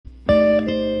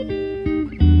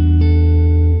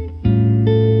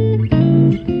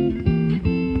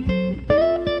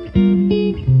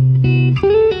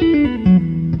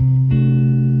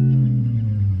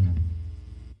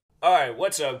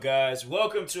What's up, guys?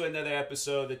 Welcome to another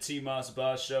episode of the T-Moss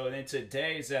Boss Show. And in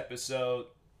today's episode,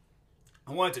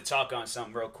 I wanted to talk on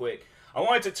something real quick. I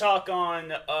wanted to talk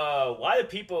on why do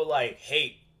people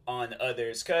hate on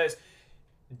others? Because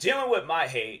dealing with my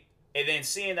hate and then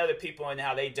seeing other people and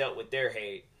how they dealt with their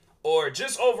hate, or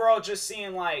just overall just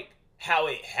seeing how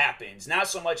it happens, not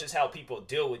so much as how people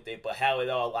deal with it, but how it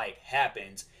all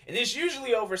happens. And it's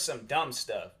usually over some dumb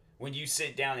stuff. When you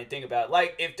sit down and think about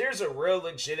it. If there's a real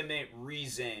legitimate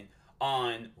reason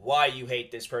on why you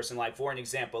hate this person, for an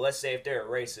example, let's say if they're a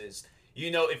racist,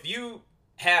 if you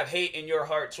have hate in your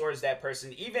heart towards that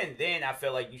person, even then I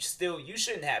feel like you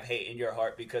shouldn't have hate in your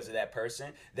heart because of that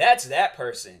person. That's that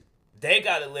person. They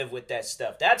got to live with that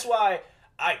stuff. That's why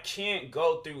I can't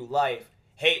go through life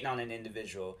hating on an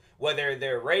individual, whether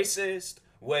they're racist,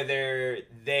 whether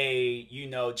they,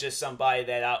 just somebody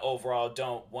that I overall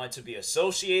don't want to be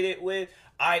associated with.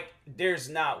 There's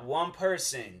not one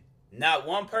person I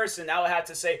would have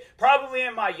to say, probably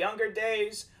in my younger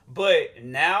days, but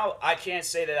now I can't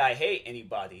say that I hate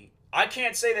anybody. I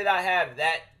can't say that I have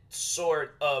that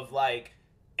sort of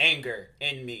anger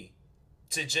in me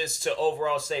to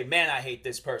overall say, man, I hate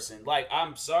this person.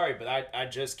 I'm sorry, but I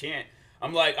just can't.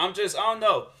 I don't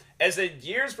know. As the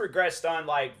years progressed on,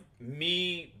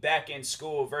 me back in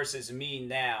school versus me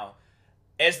now,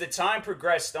 as the time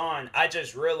progressed on, I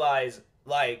just realized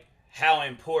how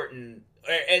important,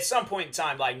 at some point in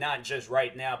time, not just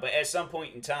right now, but at some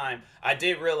point in time, I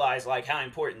did realize how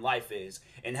important life is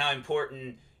and how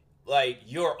important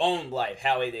your own life,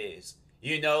 how it is.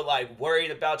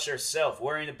 Worrying about yourself,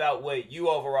 worrying about what you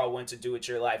overall want to do with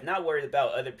your life, not worried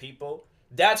about other people.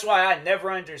 That's why I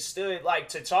never understood,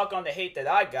 to talk on the hate that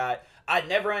I got, I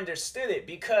never understood it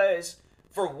because,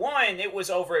 for one, it was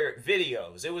over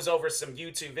videos. It was over some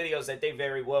YouTube videos that they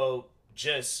very well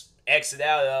just exit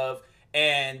out of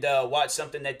and watch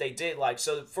something that they did like.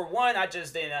 So, for one, I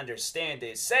just didn't understand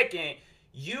it. Second,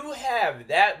 you have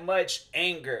that much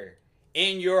anger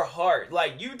in your heart.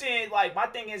 You didn't, my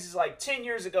thing is 10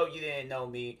 years ago, you didn't know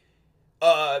me.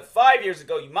 5 years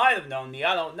ago, you might have known me.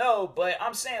 I don't know. But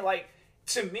I'm saying,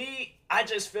 to me, I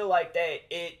just feel that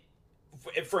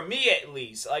for me at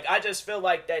least, I just feel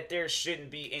that there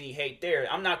shouldn't be any hate there.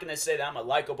 I'm not going to say that I'm a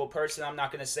likable person. I'm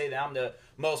not going to say that I'm the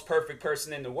most perfect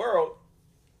person in the world.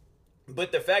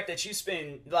 But the fact that you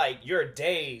spend, your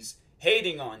days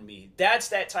hating on me, that's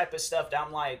that type of stuff that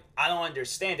I'm I don't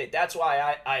understand it. That's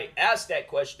why I asked that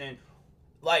question.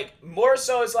 More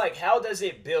so it's how does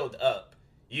it build up?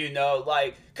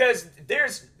 Because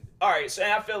there's... All right, so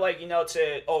I feel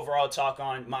to overall talk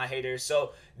on my haters.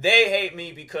 So they hate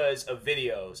me because of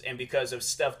videos and because of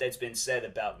stuff that's been said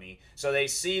about me. So they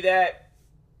see that,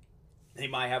 they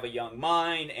might have a young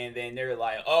mind, and then they're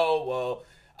oh, well,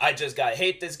 I just gotta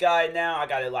hate this guy now. I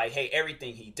gotta hate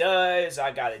everything he does.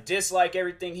 I gotta dislike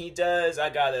everything he does.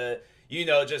 I gotta,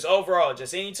 just overall,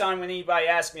 just anytime when anybody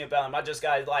asks me about him, I just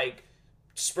gotta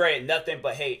spread nothing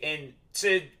but hate. And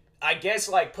to, I guess,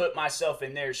 put myself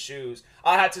in their shoes,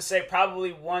 I have to say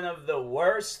probably one of the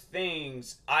worst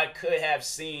things I could have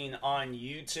seen on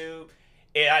YouTube,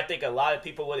 and I think a lot of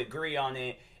people would agree on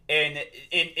it, and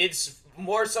it's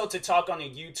more so to talk on a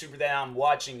YouTuber that I'm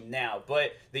watching now,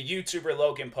 but the YouTuber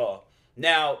Logan Paul.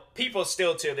 Now, people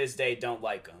still to this day don't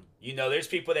like him. There's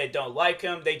people that don't like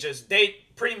him. They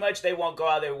pretty much, they won't go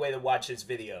out of their way to watch his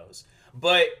videos.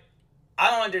 But I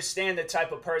don't understand the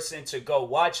type of person to go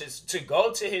to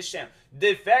go to his channel.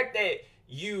 The fact that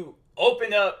you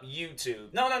open up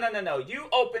YouTube. No. You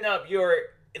open up your,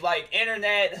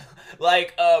 internet,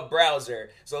 browser.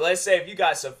 So let's say if you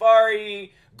got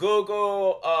Safari,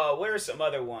 Google, what are some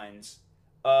other ones?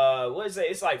 What is it?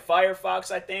 It's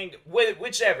Firefox, I think.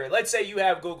 Whichever. Let's say you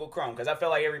have Google Chrome, because I feel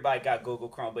like everybody got Google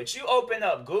Chrome. But you open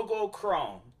up Google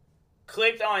Chrome.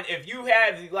 Clicked on, if you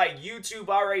have YouTube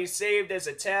already saved as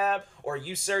a tab, or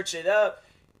you search it up,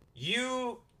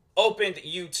 you opened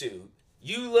YouTube,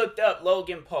 you looked up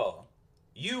Logan Paul,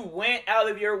 you went out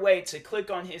of your way to click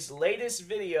on his latest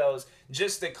videos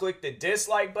just to click the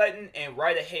dislike button and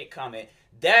write a hate comment.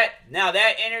 That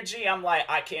energy, I'm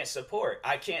I can't support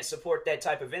that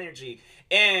type of energy.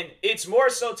 And it's more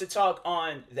so to talk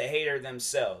on the hater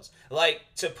themselves.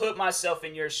 To put myself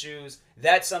in your shoes,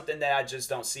 that's something that I just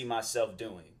don't see myself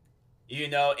doing.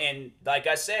 And like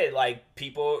I said,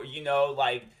 people,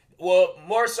 well,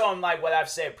 more so on what I've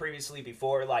said previously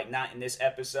before, not in this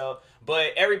episode,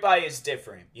 but everybody is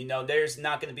different. There's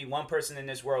not going to be one person in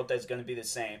this world that's going to be the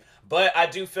same. But I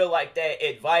do feel that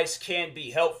advice can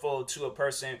be helpful to a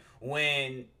person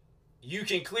when you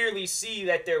can clearly see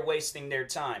that they're wasting their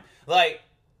time.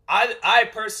 I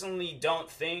personally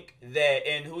don't think that,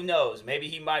 and who knows, maybe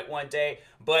he might one day,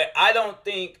 but I don't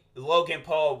think Logan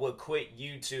Paul would quit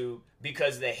YouTube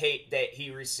because of the hate that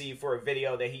he received for a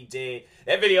video that he did.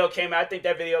 That video came out, I think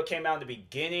that video came out in the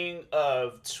beginning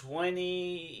of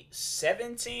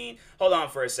 2017. Hold on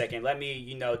for a second. Let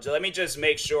me just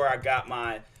make sure I got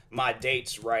my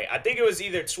dates right. I think it was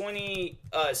either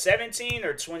 2017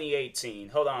 or 2018.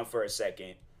 Hold on for a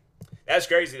second. That's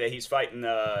crazy that he's fighting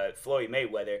Floyd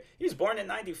Mayweather. He was born in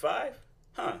 95?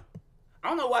 Huh. I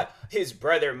don't know why. His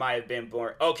brother might have been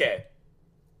born. Okay.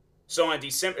 So on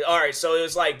December, all right, so it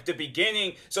was like the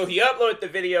beginning. So he uploaded the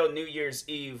video New Year's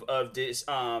Eve of this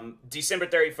December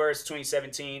 31st,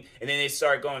 2017, and then it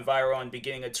started going viral on the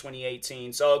beginning of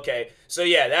 2018. So okay. So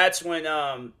yeah, that's when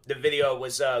the video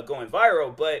was going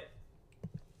viral, but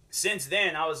since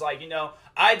then, I was like,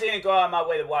 I didn't go out of my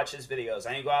way to watch his videos.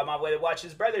 I didn't go out of my way to watch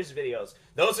his brother's videos.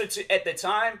 Those are two, at the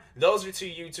time, those are two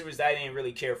YouTubers that I didn't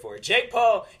really care for. Jake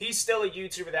Paul, he's still a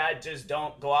YouTuber that I just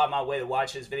don't go out of my way to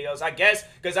watch his videos. I guess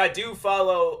because I do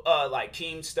follow like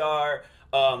Keemstar,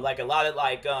 like a lot of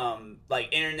like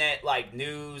internet like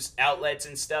news outlets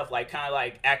and stuff, like kind of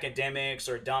like Academics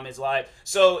or Dumb is Live.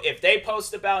 So if they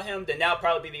post about him, then that'll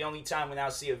probably be the only time when I'll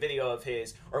see a video of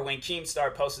his, or when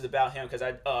Keemstar posted about him, because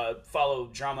I follow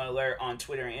Drama Alert on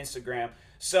Twitter and Instagram.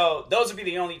 So those would be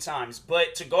the only times.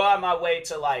 But to go out of my way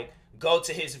to like go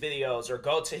to his videos or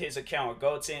go to his account or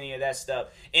go to any of that stuff.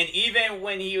 And even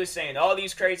when he was saying all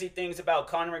these crazy things about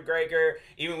Conor McGregor,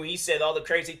 even when he said all the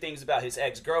crazy things about his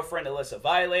ex-girlfriend, Alyssa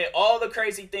Violet, all the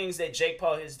crazy things that Jake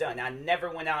Paul has done, I never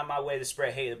went out of my way to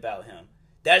spread hate about him.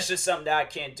 That's just something that I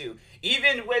can't do.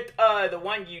 Even with the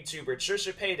one YouTuber,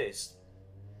 Trisha Paytas.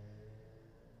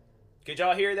 Could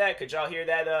y'all hear that? Could y'all hear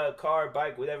that car,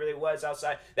 bike, whatever it was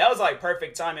outside? That was like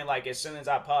perfect timing. Like as soon as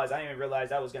I paused, I didn't even realize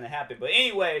that was going to happen. But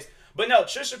anyways, but no,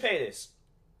 Trisha Paytas.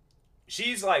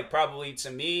 She's like probably to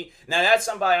me. Now that's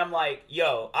somebody I'm like,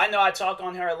 yo, I know I talk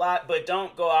on her a lot, but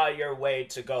don't go out of your way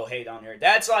to go hate on her.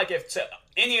 That's like if to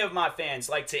any of my fans,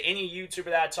 like to any YouTuber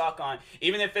that I talk on,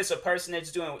 even if it's a person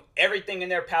that's doing everything in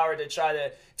their power to try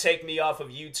to take me off of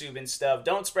YouTube and stuff,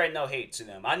 don't spread no hate to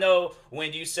them. I know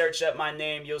when you search up my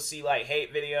name, you'll see like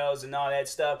hate videos and all that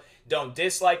stuff. Don't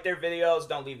dislike their videos.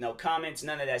 Don't leave no comments.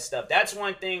 None of that stuff. That's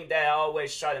one thing that I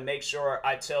always try to make sure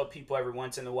I tell people every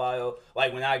once in a while.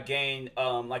 Like when I gain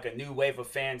like a new wave of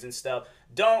fans and stuff,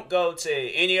 don't go to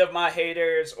any of my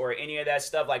haters or any of that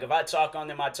stuff. Like if I talk on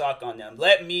them, I talk on them.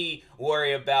 Let me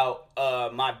worry about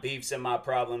my beefs and my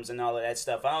problems and all of that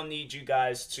stuff. I don't need you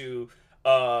guys to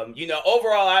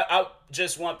overall, I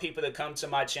just want people to come to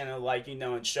my channel, like,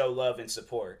 and show love and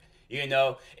support,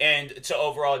 and to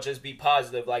overall just be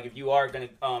positive. Like if you are going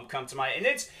to come to and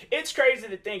it's crazy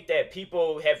to think that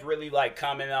people have really like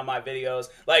commented on my videos,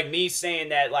 like me saying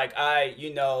that like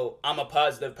I'm a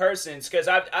positive person, because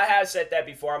I have said that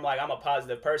before. I'm like, I'm a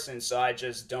positive person, so I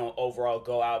just don't overall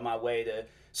go out of my way to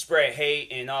spread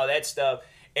hate and all that stuff.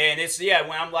 And it's,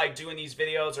 when I'm like doing these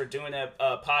videos or doing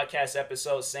a podcast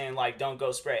episode saying like, don't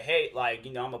go spread hate, like,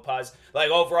 I'm a positive, like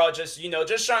overall just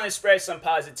trying to spread some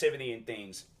positivity and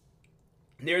things.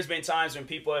 There's been times when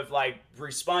people have like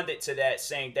responded to that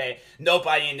saying that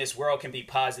nobody in this world can be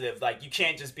positive. Like you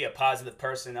can't just be a positive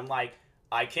person. I'm like,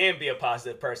 I can be a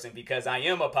positive person because I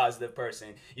am a positive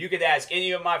person. You could ask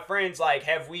any of my friends, like,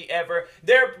 have we ever,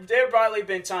 there probably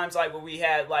been times like where we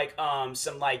had like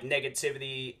some like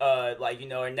negativity,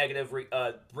 or negative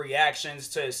reactions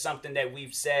to something that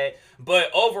we've said.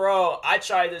 But overall, I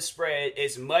try to spread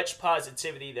as much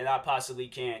positivity that I possibly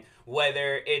can,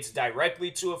 whether it's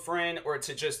directly to a friend or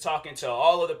to just talking to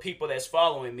all of the people that's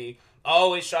following me. I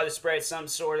always try to spread some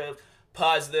sort of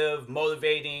positive,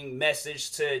 motivating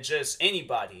message to just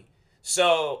anybody.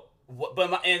 So,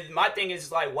 but my thing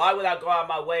is like, why would I go out of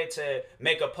my way to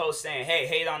make a post saying, hey,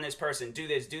 hate on this person, do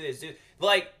this,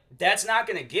 like, that's not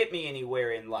going to get me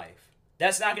anywhere in life.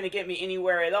 That's not going to get me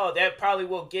anywhere at all. That probably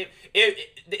will get,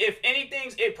 if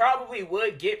anything, it probably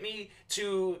would get me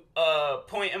to a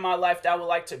point in my life that I would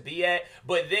like to be at.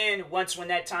 But then when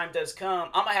that time does come,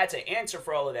 I'm going to have to answer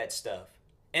for all of that stuff.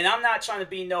 And I'm not trying to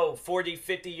be no 40,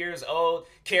 50 years old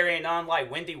carrying on like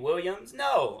Wendy Williams.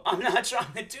 No, I'm not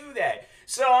trying to do that.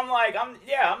 So my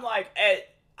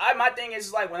thing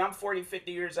is like when I'm 40,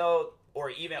 50 years old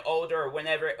or even older or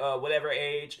whatever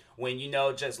age, when,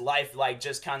 just life like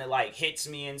just kind of like hits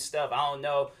me and stuff. I don't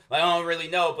know. Like, I don't really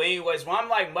know. But anyways, when I'm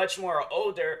like much more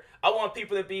older, I want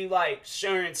people to be like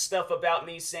sharing stuff about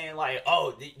me saying like,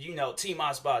 oh,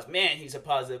 T-Moss Boss, man, he's a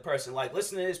positive person. Like,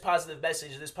 listen to this positive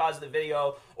message, this positive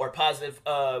video or positive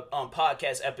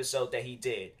podcast episode that he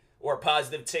did. or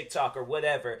positive TikTok or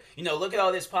whatever. You know, look at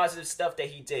all this positive stuff that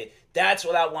he did. That's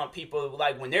what I want people,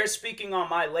 like, when they're speaking on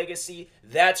my legacy,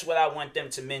 that's what I want them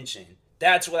to mention.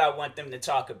 That's what I want them to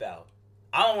talk about.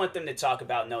 I don't want them to talk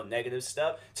about no negative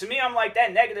stuff. To me, I'm like,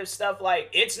 that negative stuff, like,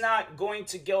 it's not going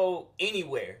to go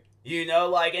anywhere. You know,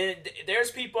 like, and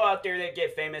there's people out there that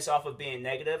get famous off of being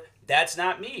negative. That's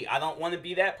not me. I don't want to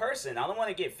be that person. I don't want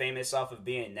to get famous off of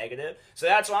being negative. So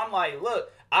that's why I'm like,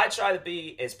 look, I try to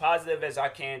be as positive as I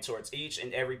can towards each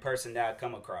and every person that I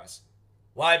come across.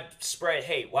 Why spread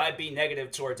hate? Why be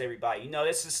negative towards everybody? You know,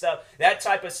 this is stuff, that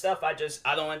type of stuff I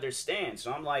don't understand.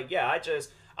 So I'm like, yeah, I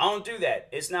don't do that.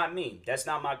 It's not me. That's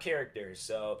not my character.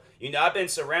 So, you know, I've been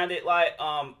surrounded like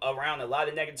around a lot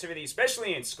of negativity,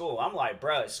 especially in school. I'm like,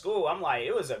 bruh, school, I'm like,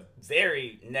 it was a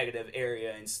very negative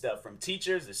area and stuff, from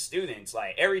teachers to students.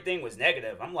 Like, everything was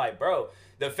negative. I'm like, bro,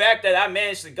 the fact that I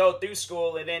managed to go through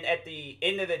school and then at the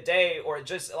end of the day, or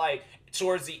just like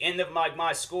towards the end of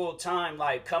my school time,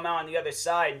 like come out on the other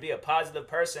side and be a positive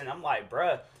person. I'm like,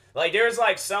 bruh, like there's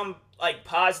like some like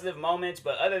positive moments,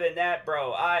 but other than that,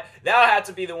 bro, that'll have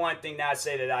to be the one thing that I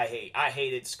say that I hate. I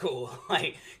hated school.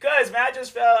 Like, cause man, I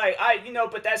just felt like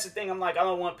but that's the thing. I'm like, I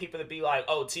don't want people to be like,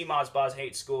 oh, T-Moss Boss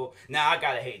hates school. Nah, I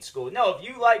gotta hate school. No, if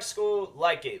you like school,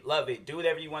 like it, love it, do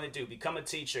whatever you want to do. Become a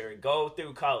teacher, go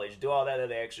through college, do all that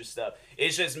other extra stuff.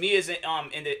 It's just me as an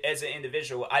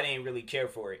individual, I didn't really care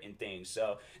for it and things.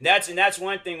 So that's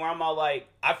one thing where I'm all like,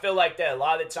 I feel like that a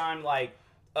lot of the time, like,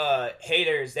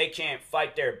 haters, they can't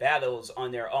fight their battles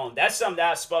on their own. That's something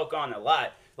that I spoke on a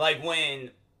lot. Like,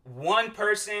 when one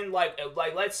person, like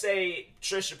let's say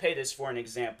Trisha Paytas, for an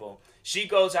example, she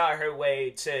goes out her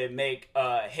way to make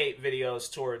hate videos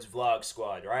towards Vlog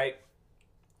Squad, right?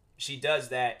 She does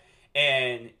that,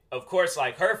 and of course,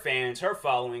 like, her fans, her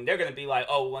following, they're gonna be like,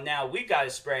 oh, well, now we gotta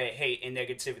spread hate and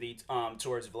negativity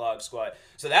towards Vlog Squad.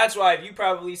 So that's why if you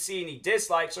probably see any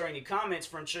dislikes or any comments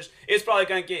from Trish, it's probably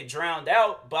gonna get drowned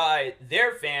out by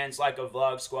their fans, like a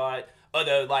Vlog Squad,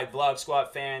 other like Vlog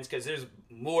Squad fans, because there's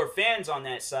more fans on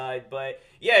that side. But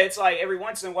yeah, it's like every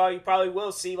once in a while you probably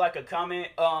will see like a comment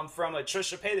from a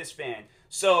Trisha Paytas fan.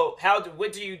 So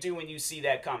what do you do when you see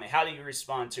that comment? How do you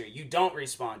respond to it? You don't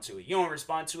respond to it. You don't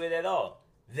respond to it at all.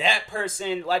 That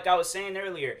person, like I was saying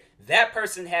earlier, that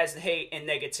person has hate and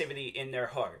negativity in their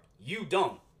heart. You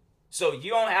don't. So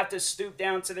you don't have to stoop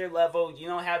down to their level. You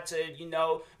don't have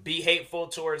to, be hateful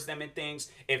towards them and things.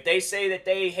 If they say that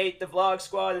they hate the Vlog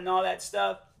Squad and all that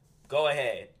stuff, go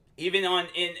ahead. Even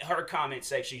in her comment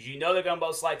sections, they're gonna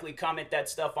most likely comment that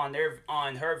stuff on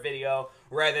her video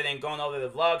rather than going over to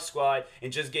the Vlog Squad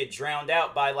and just get drowned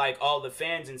out by like all the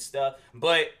fans and stuff.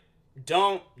 But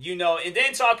don't, and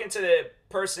then talking to the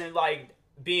person like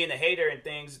being a hater and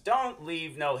things, don't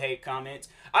leave no hate comments.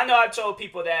 I know I've told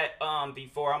people that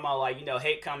before. I'm all like,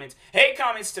 hate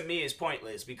comments to me is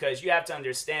pointless, because you have to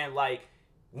understand, like,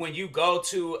 when you go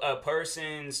to a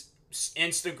person's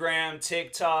Instagram,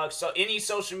 TikTok, so any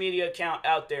social media account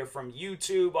out there, from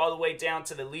YouTube all the way down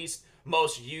to the least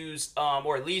used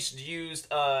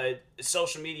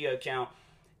social media account,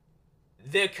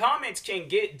 the comments can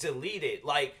get deleted.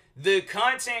 Like, the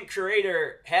content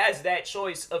creator has that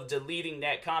choice of deleting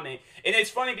that comment. And it's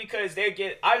funny because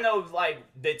I know, like,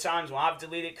 the times when I've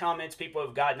deleted comments, people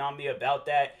have gotten on me about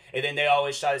that. And then they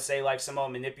always try to say, like, some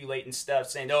old manipulating stuff,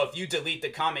 saying, oh, if you delete the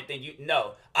comment, then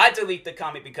no. I delete the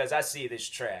comment because I see it as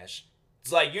trash.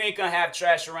 It's like, you ain't gonna have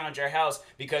trash around your house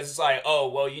because it's like, oh,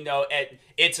 well,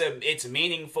 it's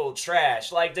meaningful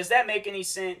trash. Like, does that make any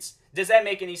sense? Does that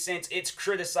make any sense? It's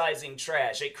criticizing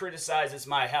trash. It criticizes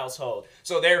my household.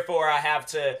 So therefore I have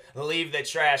to leave the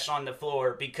trash on the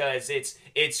floor because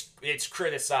it's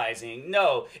criticizing.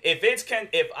 No,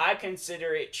 if I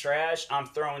consider it trash, I'm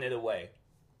throwing it away.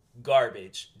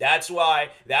 Garbage. That's why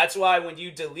when you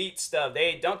delete stuff,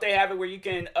 they have it where you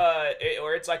can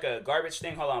or it's like a garbage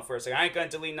thing. Hold on for a second. I ain't gonna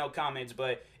delete no comments,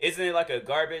 but isn't it like a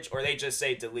garbage, or they just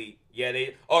say delete? Yeah,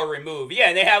 or remove. Yeah,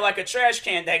 and they have like a trash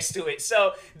can next to it.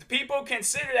 So people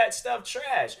consider that stuff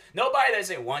trash. Nobody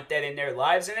doesn't want that in their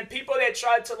lives. And then people that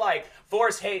try to like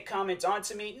force hate comments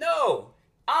onto me, no.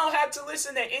 I don't have to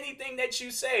listen to anything that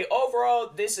you say.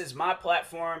 Overall, this is my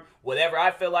platform. Whatever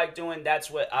I feel like doing, that's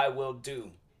what I will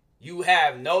do. You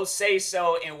have no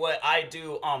say-so in what I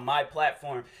do on my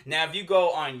platform. Now, if you go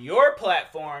on your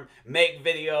platform, make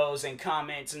videos and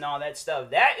comments and all that stuff,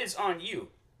 that is on you.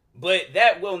 But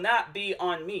that will not be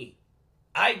on me.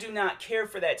 I do not care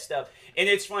for that stuff. And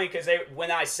it's funny because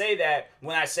when I say that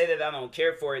I don't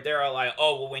care for it, they're all like,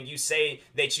 oh, well, when you say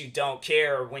that you don't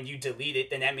care, or when you delete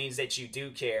it, then that means that you do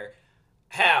care.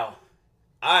 How?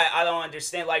 I don't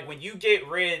understand. Like, when you get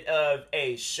rid of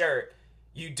a shirt,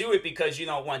 You do it because you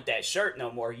don't want that shirt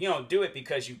no more. You don't do it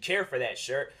because you care for that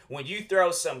shirt. When you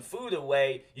throw some food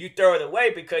away, you throw it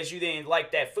away because you didn't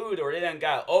like that food, or it done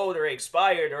got old or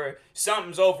expired, or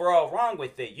something's overall wrong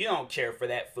with it. You don't care for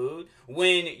that food.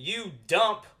 When you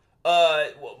dump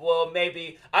well,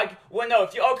 maybe no,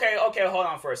 if you, okay, hold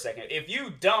on for a second. If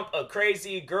you dump a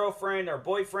crazy girlfriend or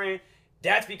boyfriend,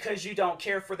 that's because you don't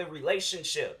care for the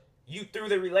relationship. You threw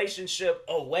the relationship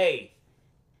away.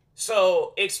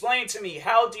 So explain to me,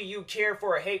 how do you care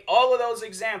for a hate? All of those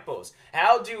examples.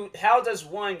 How does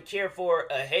one care for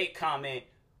a hate comment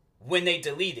when they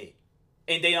delete it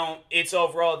and they don't? It's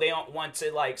overall they don't want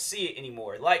to like see it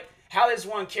anymore. Like, how does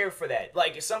one care for that?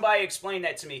 Like, if somebody explain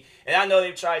that to me, and I know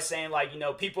they've tried saying like,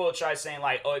 people try saying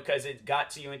like, oh, because it got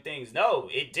to you and things. No,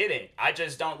 it didn't. I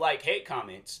just don't like hate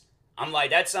comments. I'm like,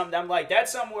 that's something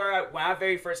where when I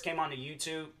very first came onto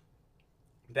YouTube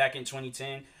back in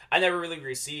 2010. I never really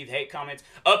received hate comments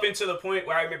up until the point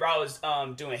where I remember I was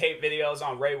doing hate videos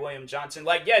on Ray William Johnson.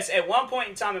 Like, yes, at one point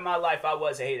in time in my life, I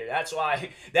was a hater. That's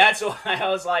why I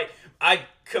was like, I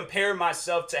compare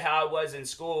myself to how I was in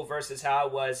school versus how I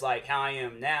was like how I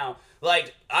am now.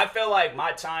 Like, I feel like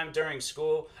my time during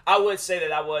school, I would say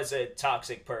that I was a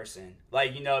toxic person.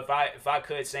 Like, if I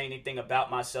could say anything about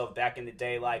myself back in the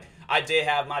day, like, I did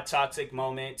have my toxic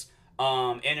moments.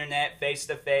 Internet, face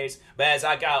to face. But as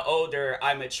I got older,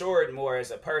 I matured more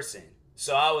as a person.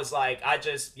 So I was like,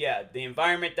 the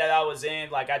environment that I was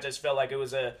in, like, I just felt like it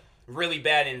was a really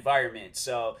bad environment.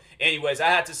 So anyways, I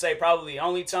had to say probably the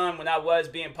only time when I was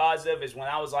being positive is when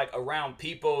I was like around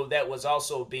people that was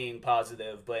also being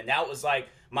positive. But that was like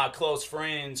my close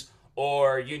friends,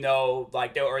 or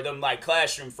like them like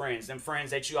classroom friends, them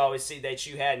friends that you always see that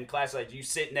you had in class, like you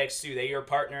sit next to, they're your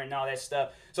partner and all that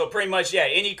stuff. So pretty much,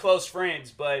 any close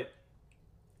friends. But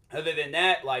other than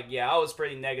that, like, I was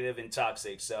pretty negative and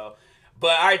toxic. So,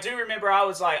 but I do remember I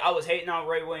was hating on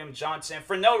Ray William Johnson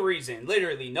for no reason,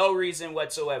 literally no reason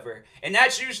whatsoever. And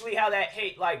that's usually how that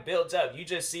hate like builds up. You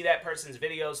just see that person's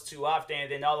videos too often,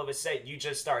 and then all of a sudden you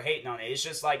just start hating on it. It's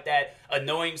just like that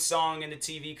annoying song in the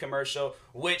TV commercial,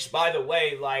 which, by the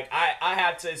way, like, I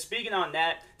have to, speaking on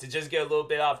that, to just get a little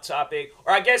bit off topic,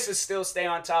 or I guess to still stay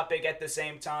on topic at the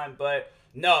same time, but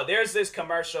no, there's this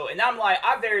commercial, and I'm like,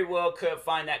 I very well could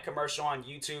find that commercial on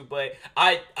YouTube, but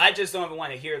I just don't even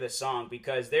want to hear the song,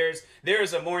 because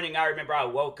there's a morning I remember I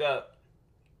woke up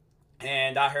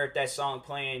and I heard that song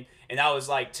playing, and I was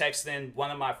like texting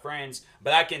one of my friends,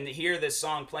 but I can hear this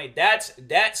song playing.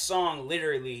 That song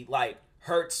literally like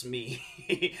hurts me.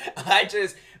 It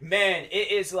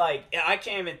is like, I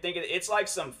can't even think of it. It's like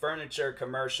some furniture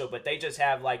commercial, but they just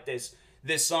have like this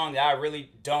song that I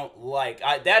really don't like.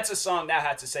 That's a song that I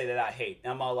have to say that I hate.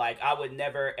 I'm all like, I would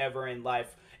never ever in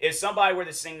life, if somebody were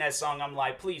to sing that song, I'm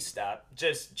like, please stop.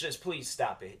 Just please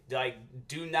stop it. Like,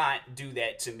 do not do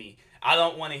that to me. I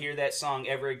don't want to hear that song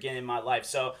ever again in my life.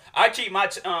 So I keep my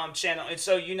channel. And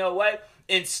so, you know what?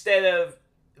 Instead of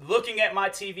looking at my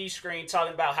TV screen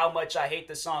talking about how much I hate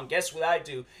the song, guess what I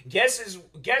do? Guess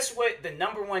what the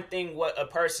number one thing what a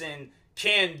person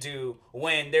can do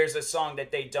when there's a song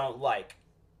that they don't like?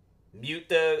 Mute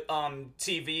the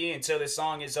TV until the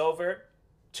song is over.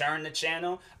 Turn the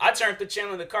channel. I turned the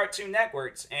channel to Cartoon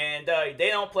Networks, and they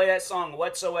don't play that song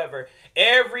whatsoever.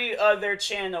 Every other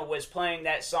channel was playing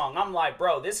that song. I'm like,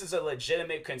 bro, this is a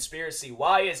legitimate conspiracy.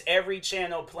 Why is every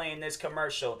channel playing this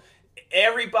commercial?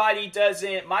 Everybody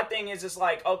doesn't. My thing is, it's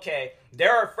like, okay,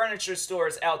 there are furniture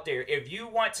stores out there. If you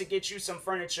want to get you some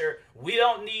furniture, we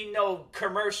don't need no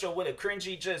commercial with a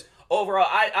cringy just overall.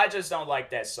 I just don't like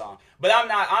that song. But I'm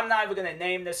not even gonna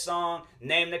name the song,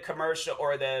 name the commercial,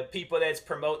 or the people that's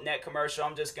promoting that commercial.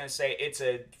 I'm just gonna say it's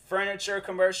a furniture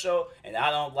commercial and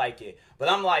I don't like it. But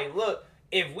I'm like, look,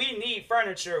 if we need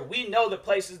furniture, we know the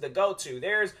places to go to.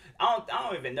 I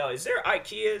don't even know. Is there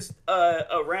IKEAs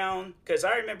around? Because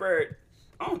I remember,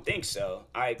 I don't think so.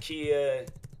 IKEA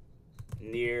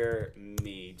near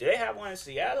me. Do they have one in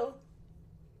Seattle?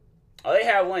 Oh, they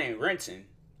have one in Renton.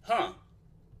 Huh.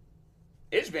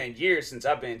 It's been years since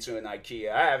I've been to an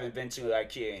IKEA. I haven't been to an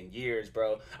IKEA in years,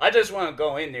 bro. I just want to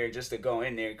go in there just to go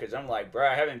in there, because I'm like, bro,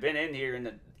 I haven't been in here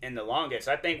in the longest.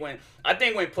 I think when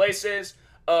places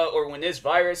or when this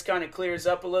virus kind of clears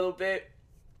up a little bit,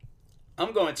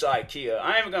 I'm going to IKEA.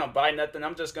 I ain't even gonna buy nothing.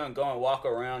 I'm just gonna go and walk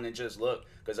around and just look,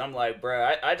 because I'm like,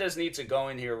 bro, I just need to go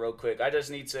in here real quick. I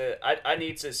just need to I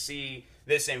need to see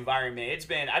this environment. It's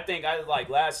been, I think I like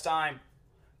last time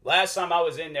I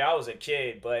was in there, I was a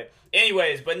kid. But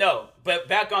anyways, but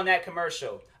back on that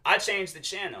commercial, I changed the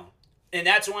channel. And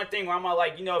that's one thing where I'm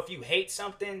like, if you hate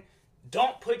something,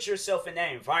 don't put yourself in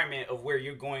that environment of where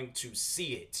you're going to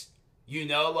see it. You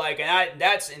know, like, and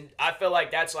I feel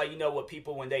like that's like, you know, what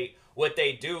people what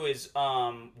they do is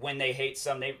when they hate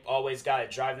something, they always got to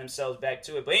drive themselves back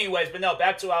to it. But anyways, but no,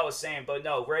 back to what I was saying. But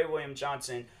no, Ray William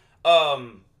Johnson, I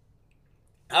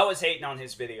was hating on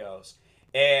his videos,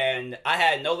 and I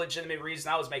had no legitimate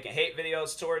reason. I was making hate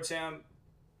videos towards him,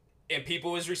 and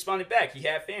people was responding back. He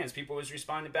had fans. People was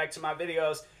responding back to my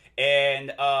videos,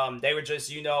 and they were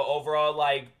just, you know, overall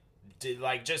like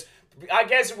just, I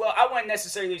guess, well, I wouldn't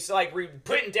necessarily like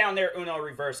putting down their Uno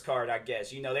reverse card. I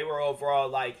guess, you know, they were overall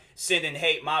like sending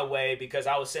hate my way because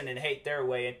I was sending hate their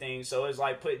way and things. So it was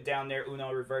like putting down their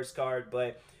Uno reverse card,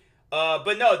 but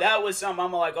no, that was something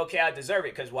I'm like, okay, I deserve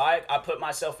it. Because why? I put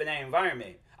myself in that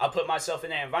environment. I put myself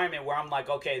in that environment where I'm like,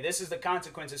 okay, this is the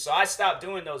consequences. So I stopped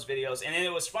doing those videos. And then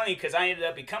it was funny because I ended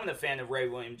up becoming a fan of Ray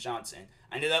William Johnson.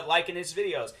 I ended up liking his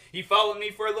videos. He followed me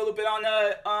for a little bit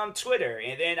on Twitter.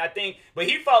 And then I think, but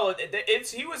he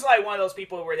was like one of those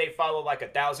people where they follow like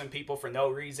 1,000 people for no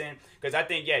reason. Because I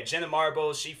think, yeah, Jenna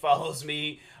Marbles, she follows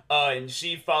me. And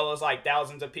she follows like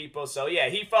thousands of people. So yeah,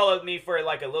 he followed me for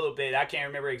like a little bit. I can't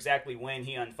remember exactly when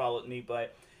he unfollowed me,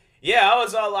 but yeah, I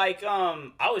was all like,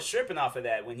 I was tripping off of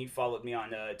that when he followed me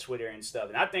on Twitter and stuff.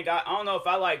 And I think I don't know if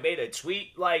I like made a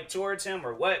tweet like towards him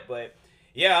or what, but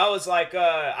yeah, I was like,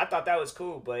 I thought that was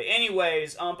cool. But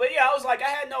anyways, but yeah, I was like, I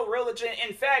had no religion.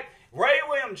 In fact, Ray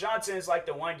William Johnson is like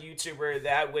the one YouTuber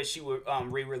that I wish he would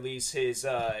re-release his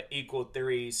Equal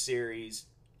 3 series.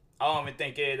 I don't even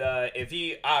think it, if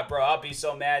he, bro, I'll be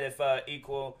so mad if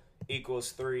equal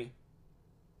equals 3.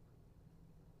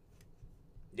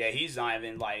 Yeah, he's not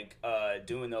even, like,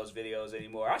 doing those videos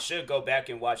anymore. I should go back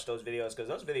and watch those videos, because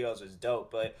those videos was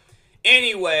dope. But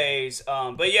anyways,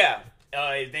 but yeah,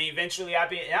 then eventually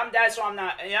that's why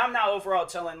I'm not overall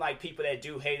telling, like, people that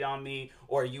do hate on me,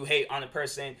 or you hate on a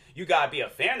person, you gotta be a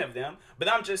fan of them.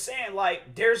 But I'm just saying,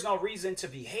 like, there's no reason to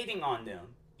be hating on them.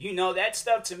 You know, that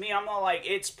stuff to me, I'm all like,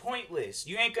 it's pointless.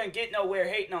 You ain't gonna get nowhere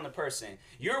hating on the person.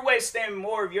 You're wasting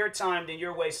more of your time than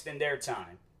you're wasting their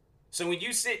time. So when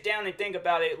you sit down and think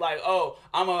about it, like, oh,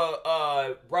 I'm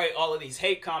gonna write all of these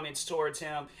hate comments towards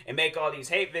him and make all these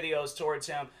hate videos towards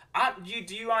him,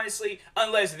 do you honestly,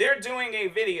 unless they're doing a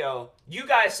video, you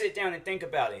guys sit down and think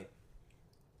about it.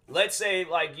 Let's say,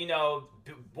 like, you know,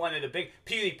 one of the big,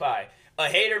 PewDiePie, a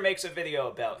hater makes a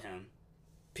video about him.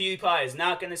 PewDiePie is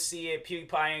not going to see it.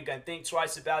 PewDiePie ain't going to think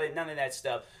twice about it. None of that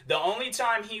stuff. The only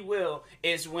time he will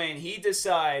is when he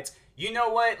decides, you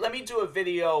know what? Let me do a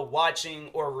video watching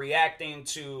or reacting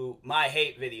to my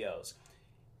hate videos.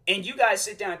 And you guys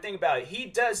sit down and think about it. He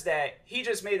does that. He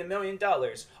just made $1 million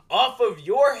off of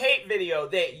your hate video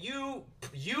that you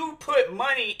put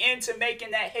money into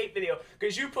making that hate video,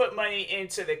 because you put money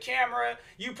into the camera,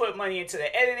 you put money into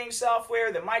the editing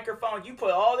software, the microphone, you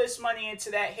put all this money into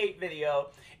that hate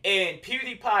video, and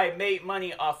PewDiePie made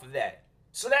money off of that.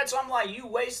 So that's why I'm like,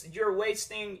 you're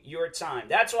wasting your time.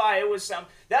 That's why it was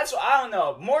that's why, I don't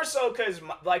know, more so because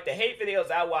like the hate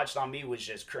videos I watched on me was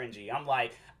just cringy. I'm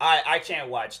like, I can't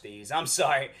watch these. I'm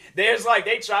sorry. There's like,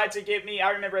 they tried to get me. I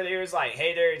remember there was like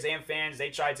haters and fans. They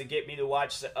tried to get me to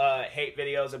watch hate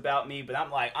videos about me. But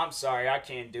I'm like, I'm sorry. I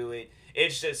can't do it.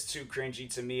 It's just too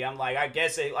cringy to me. I'm like, I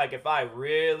guess like if I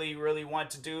really, really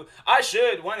want to do, I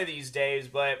should one of these days.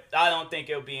 But I don't think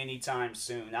it'll be anytime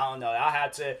soon. I don't know. I'll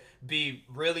have to be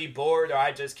really bored, or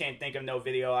I just can't think of no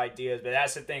video ideas. But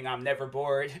that's the thing, I'm never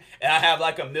bored, and I have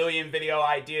like 1 million video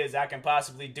ideas I can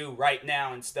possibly do right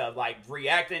now and stuff. Like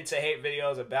reacting to hate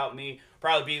videos about me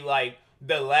probably be like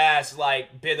the last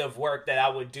like bit of work that I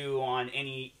would do on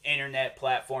any internet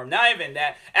platform. Not even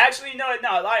that. Actually, no,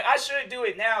 like I should do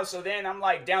it now, so then I'm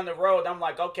like down the road, I'm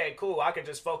like, okay, cool, I could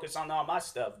just focus on all my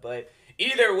stuff. But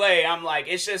either way, I'm like,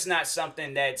 it's just not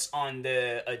something that's on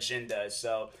the agenda.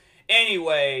 So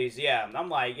anyways, yeah, I'm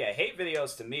like, yeah, hate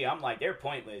videos to me, I'm like, they're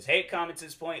pointless. Hate comments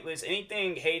is pointless.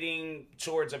 Anything hating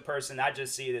towards a person, I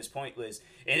just see it as pointless.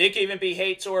 And it can even be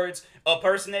hate towards a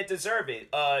person that deserve it.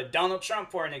 Donald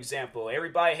Trump, for an example.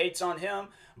 Everybody hates on him,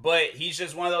 but he's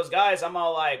just one of those guys. I'm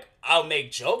all like, I'll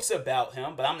make jokes about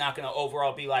him, but I'm not going to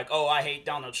overall be like, oh, I hate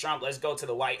Donald Trump, let's go to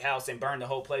the White House and burn the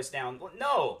whole place down.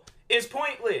 No, it's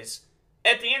pointless.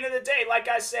 At the end of the day, like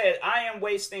I said, I am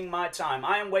wasting my time.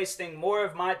 I am wasting more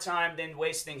of my time than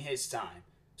wasting his time.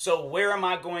 So where am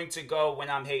I going to go when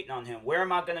I'm hating on him? Where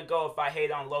am I going to go if I hate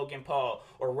on Logan Paul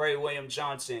or Ray William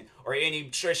Johnson or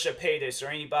any Trisha Paytas or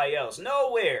anybody else?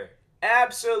 Nowhere.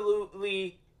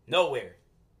 Absolutely nowhere.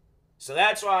 So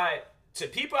that's why, to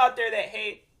people out there that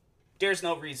hate, there's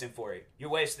no reason for it.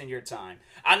 You're wasting your time.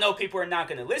 I know people are not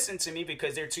going to listen to me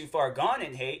because they're too far gone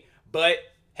in hate, but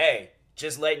hey,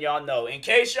 just letting y'all know, in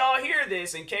case y'all hear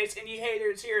this, in case any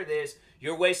haters hear this,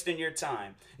 You're wasting your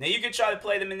time. Now, you can try to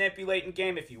play the manipulating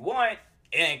game if you want.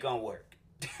 It ain't gonna work.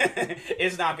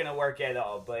 It's not gonna work at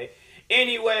all. But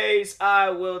anyways,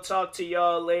 I will talk to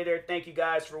y'all later. Thank you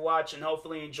guys for watching.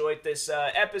 Hopefully you enjoyed this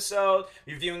episode.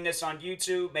 If you're viewing this on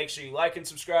YouTube, make sure you like and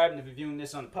subscribe. And if you're viewing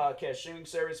this on the podcast streaming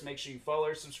service, make sure you follow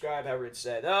or subscribe, however it's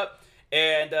set up.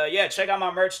 And yeah, check out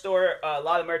my merch store. A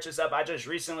lot of merch is up. I just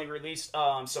recently released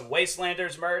some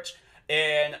Wastelanders merch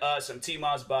and some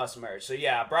T-Moz Boss merch. So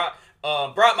yeah, I brought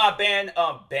my brand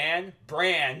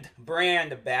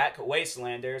back,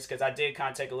 Wastelanders, because I did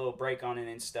kind of take a little break on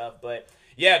it and stuff. But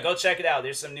yeah, go check it out.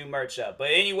 There's some new merch up.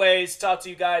 But anyways, talk to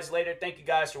you guys later. Thank you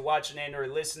guys for watching and or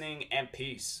listening, and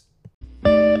peace.